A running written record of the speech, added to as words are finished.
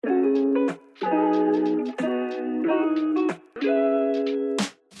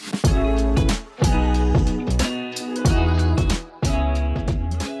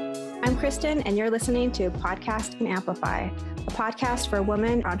Kristen, and you're listening to Podcast and Amplify, a podcast for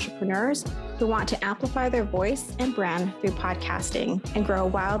women entrepreneurs who want to amplify their voice and brand through podcasting and grow a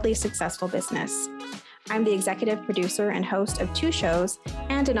wildly successful business. I'm the executive producer and host of 2 shows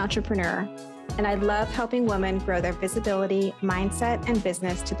and an entrepreneur, and I love helping women grow their visibility, mindset, and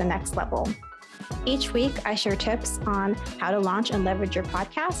business to the next level. Each week, I share tips on how to launch and leverage your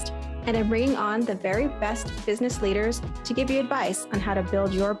podcast, and I'm bringing on the very best business leaders to give you advice on how to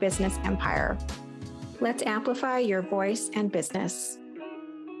build your business empire. Let's amplify your voice and business.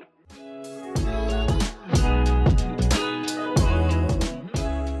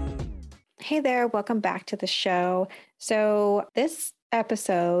 Hey there, welcome back to the show. So this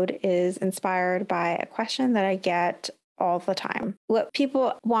episode is inspired by a question that I get all the time. What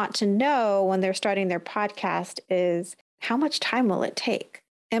people want to know when they're starting their podcast is, how much time will it take?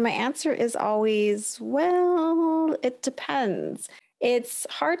 And my answer is always, well, it depends. It's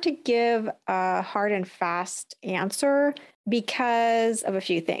hard to give a hard and fast answer because of a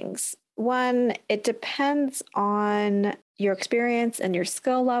few things. One, it depends on your experience and your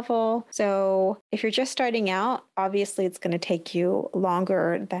skill level. So if you're just starting out, obviously it's going to take you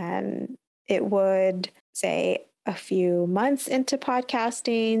longer than it would, say, a few months into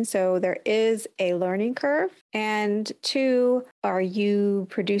podcasting. So there is a learning curve. And 2, are you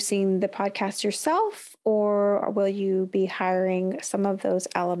producing the podcast yourself, or will you be hiring some of those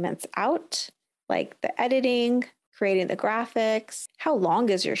elements out, like the editing, creating the graphics? How long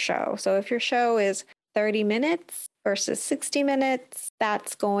is your show? So if your show is 30 minutes versus 60 minutes,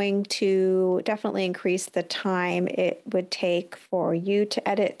 that's going to definitely increase the time it would take for you to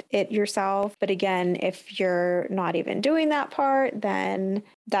edit it yourself. But again, if you're not even doing that part, then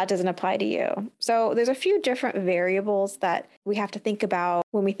that doesn't apply to you. So there's a few different variables that we have to think about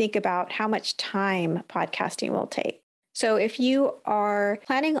when we think about how much time podcasting will take. So if you are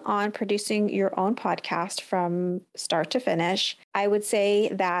planning on producing your own podcast from start to finish, I would say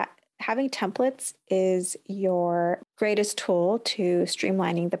that having templates is your greatest tool to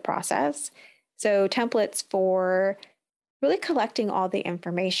streamlining the process. So templates for really collecting all the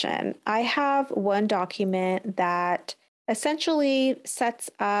information. I have one document that essentially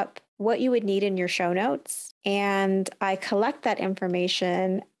sets up what you would need in your show notes, and I collect that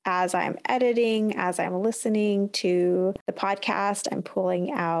information as I'm editing, as I'm listening to the podcast. I'm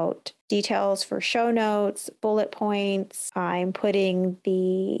pulling out details for show notes, bullet points. I'm putting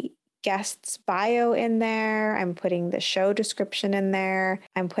the guest's bio in there. I'm putting the show description in there.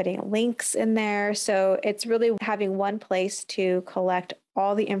 I'm putting links in there. So it's really having one place to collect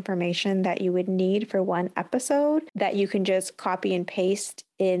all the information that you would need for one episode that you can just copy and paste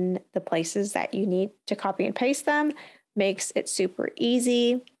in the places that you need to copy and paste them. Makes it super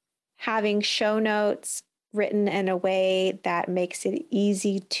easy. Having show notes written in a way that makes it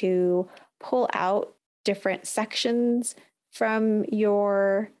easy to pull out different sections from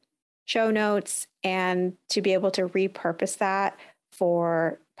your show notes and to be able to repurpose that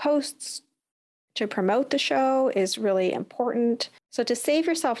for posts to promote the show is really important. So to save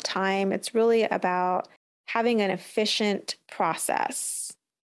yourself time, it's really about having an efficient process,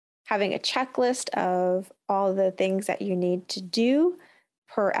 having a checklist of all the things that you need to do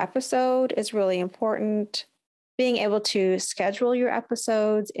per episode is really important. Being able to schedule your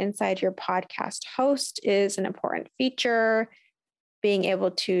episodes inside your podcast host is an important feature. Being able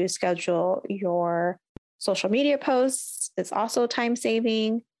to schedule your social media posts is also time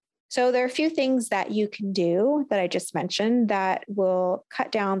saving. So there are a few things that you can do that I just mentioned that will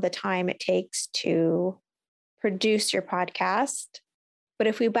cut down the time it takes to produce your podcast. But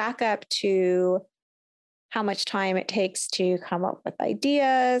if we back up to how much time it takes to come up with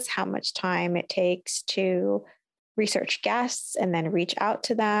ideas, how much time it takes to research guests and then reach out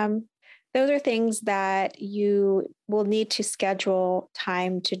to them, those are things that you will need to schedule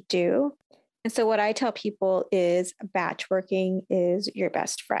time to do. And so what I tell people is batch working is your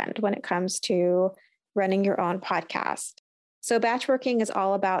best friend when it comes to running your own podcast. So batch working is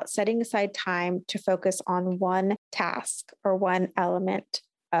all about setting aside time to focus on one task or one element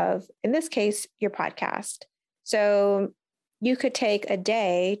of, in this case, your podcast. So you could take a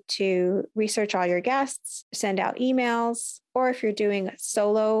day to research all your guests, send out emails, or if you're doing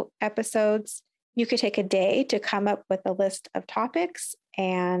solo episodes, you could take a day to come up with a list of topics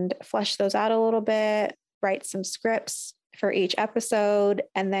and flesh those out a little bit, write some scripts for each episode,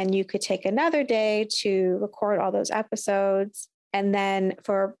 and then you could take another day to record all those episodes. And then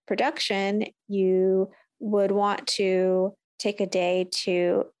for production, you would want to take a day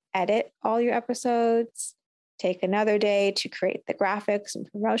to edit all your episodes, take another day to create the graphics and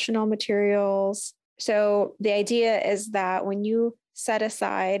promotional materials. So the idea is that when you set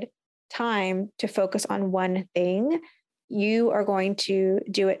aside time to focus on one thing, you are going to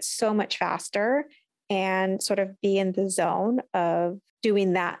do it so much faster and sort of be in the zone of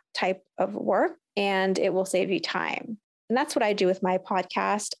doing that type of work, and it will save you time. And that's what I do with my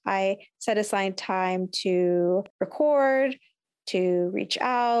podcast. I set aside time to record, to reach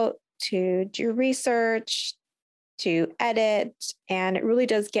out, to do research, to edit, and it really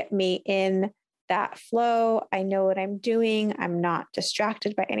does get me in that flow. I know what I'm doing. I'm not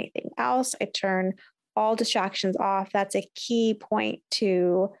distracted by anything else. I turn all distractions off. That's a key point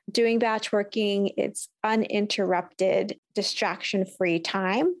to doing batch working. It's uninterrupted, distraction-free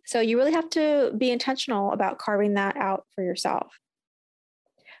time. So you really have to be intentional about carving that out for yourself.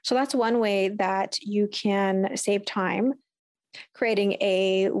 So that's one way that you can save time, creating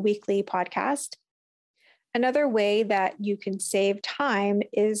a weekly podcast. Another way that you can save time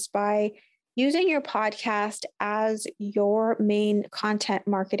is by using your podcast as your main content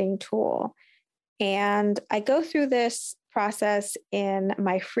marketing tool. And I go through this process in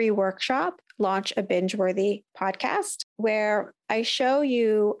my free workshop, Launch a Binge-Worthy Podcast, where I show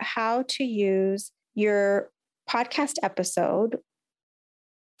you how to use your podcast episode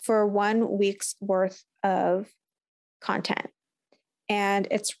for 1 week's worth of content. And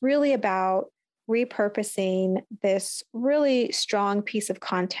it's really about repurposing this really strong piece of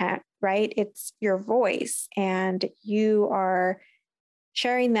content, right? It's your voice, and you are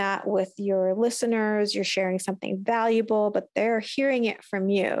sharing that with your listeners. You're sharing something valuable, but they're hearing it from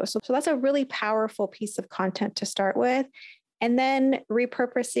you. So that's a really powerful piece of content to start with. And then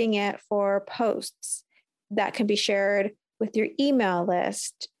repurposing it for posts that can be shared with your email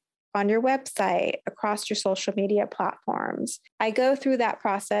list, on your website, across your social media platforms. I go through that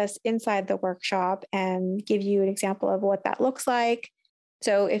process inside the workshop and give you an example of what that looks like.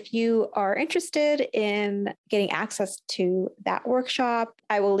 So if you are interested in getting access to that workshop,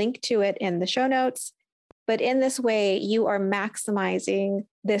 I will link to it in the show notes. But in this way, you are maximizing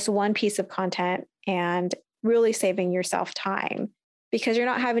this one piece of content and really saving yourself time, because you're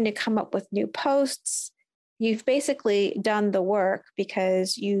not having to come up with new posts. You've basically done the work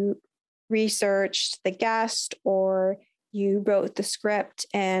because you researched the guest or you wrote the script,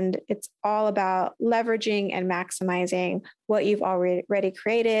 and it's all about leveraging and maximizing what you've already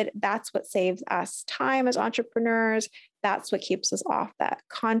created. That's what saves us time as entrepreneurs. That's what keeps us off that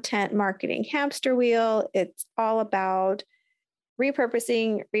content marketing hamster wheel. It's all about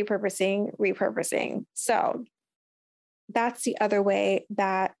repurposing, repurposing, repurposing. So that's the other way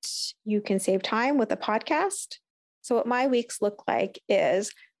that you can save time with a podcast. So what my weeks look like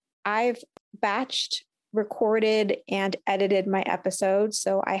is I've batched, recorded, and edited my episodes.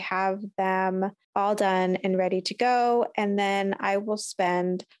 So I have them all done and ready to go. And then I will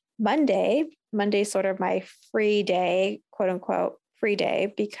spend Monday's sort of my free day, quote unquote, free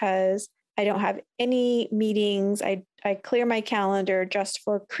day, because I don't have any meetings. I clear my calendar just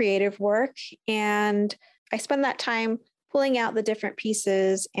for creative work. And I spend that time pulling out the different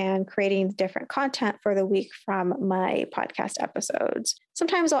pieces and creating different content for the week from my podcast episodes.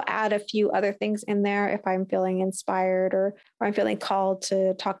 Sometimes I'll add a few other things in there if I'm feeling inspired or I'm feeling called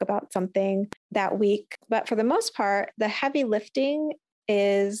to talk about something that week. But for the most part, the heavy lifting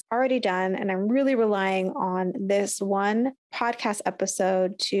is already done, and I'm really relying on this one podcast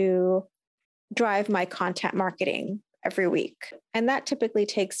episode to drive my content marketing every week. And that typically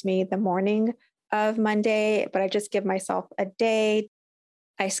takes me the morning of Monday, but I just give myself a day.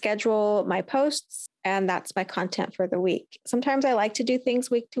 I schedule my posts, and that's my content for the week. Sometimes I like to do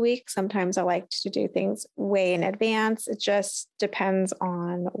things week to week. Sometimes I like to do things way in advance. It just depends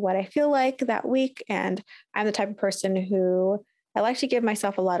on what I feel like that week. And I'm the type of person who I like to give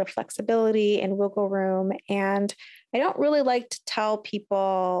myself a lot of flexibility and wiggle room. And I don't really like to tell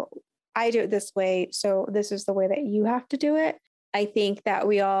people, I do it this way, so this is the way that you have to do it. I think that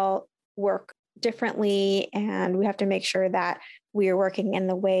we all work differently, and we have to make sure that we are working in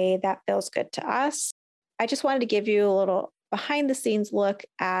the way that feels good to us. I just wanted to give you a little behind the scenes look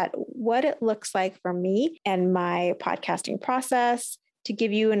at what it looks like for me and my podcasting process, to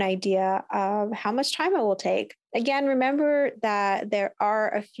give you an idea of how much time it will take. Again, remember that there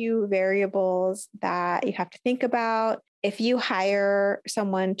are a few variables that you have to think about. If you hire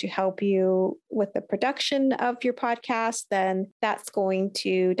someone to help you with the production of your podcast, then that's going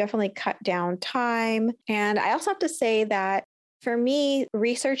to definitely cut down time. And I also have to say that for me,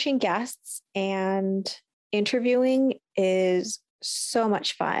 researching guests and interviewing is so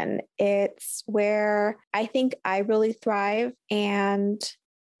much fun. It's where I think I really thrive. And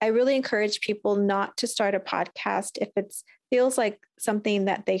I really encourage people not to start a podcast if it feels like something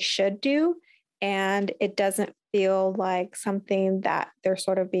that they should do, and it doesn't feel like something that they're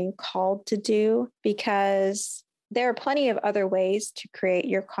sort of being called to do, because there are plenty of other ways to create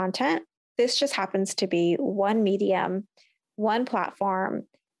your content. This just happens to be one medium, one platform,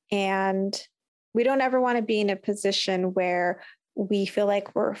 and we don't ever want to be in a position where we feel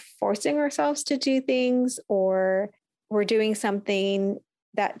like we're forcing ourselves to do things, or we're doing something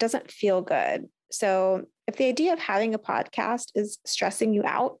that doesn't feel good. So if the idea of having a podcast is stressing you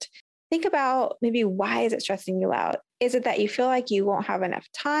out, think about maybe, why is it stressing you out? Is it that you feel like you won't have enough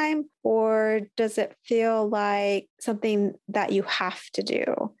time, or does it feel like something that you have to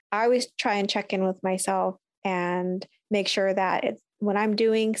do? I always try and check in with myself and make sure that it's, when I'm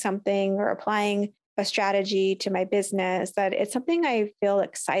doing something or applying a strategy to my business, that it's something I feel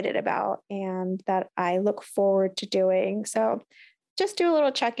excited about and that I look forward to doing. So just do a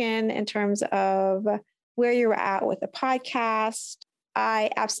little check-in in terms of where you're at with the podcast.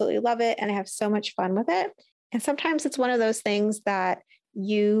 I absolutely love it and I have so much fun with it. And sometimes it's one of those things that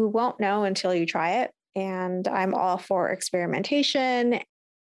you won't know until you try it. And I'm all for experimentation.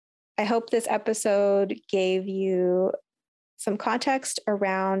 I hope this episode gave you some context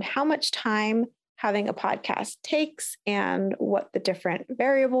around how much time having a podcast takes and what the different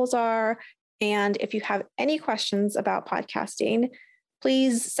variables are. And if you have any questions about podcasting,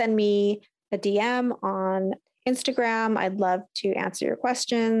 please send me a DM on Instagram. I'd love to answer your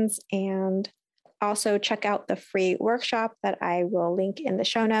questions, and also check out the free workshop that I will link in the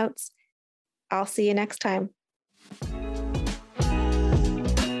show notes. I'll see you next time.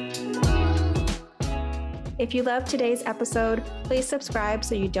 If you loved today's episode, please subscribe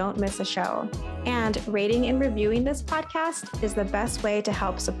so you don't miss a show. And rating and reviewing this podcast is the best way to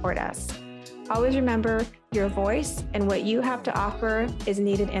help support us. Always remember, your voice and what you have to offer is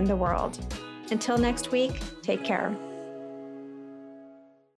needed in the world. Until next week, take care.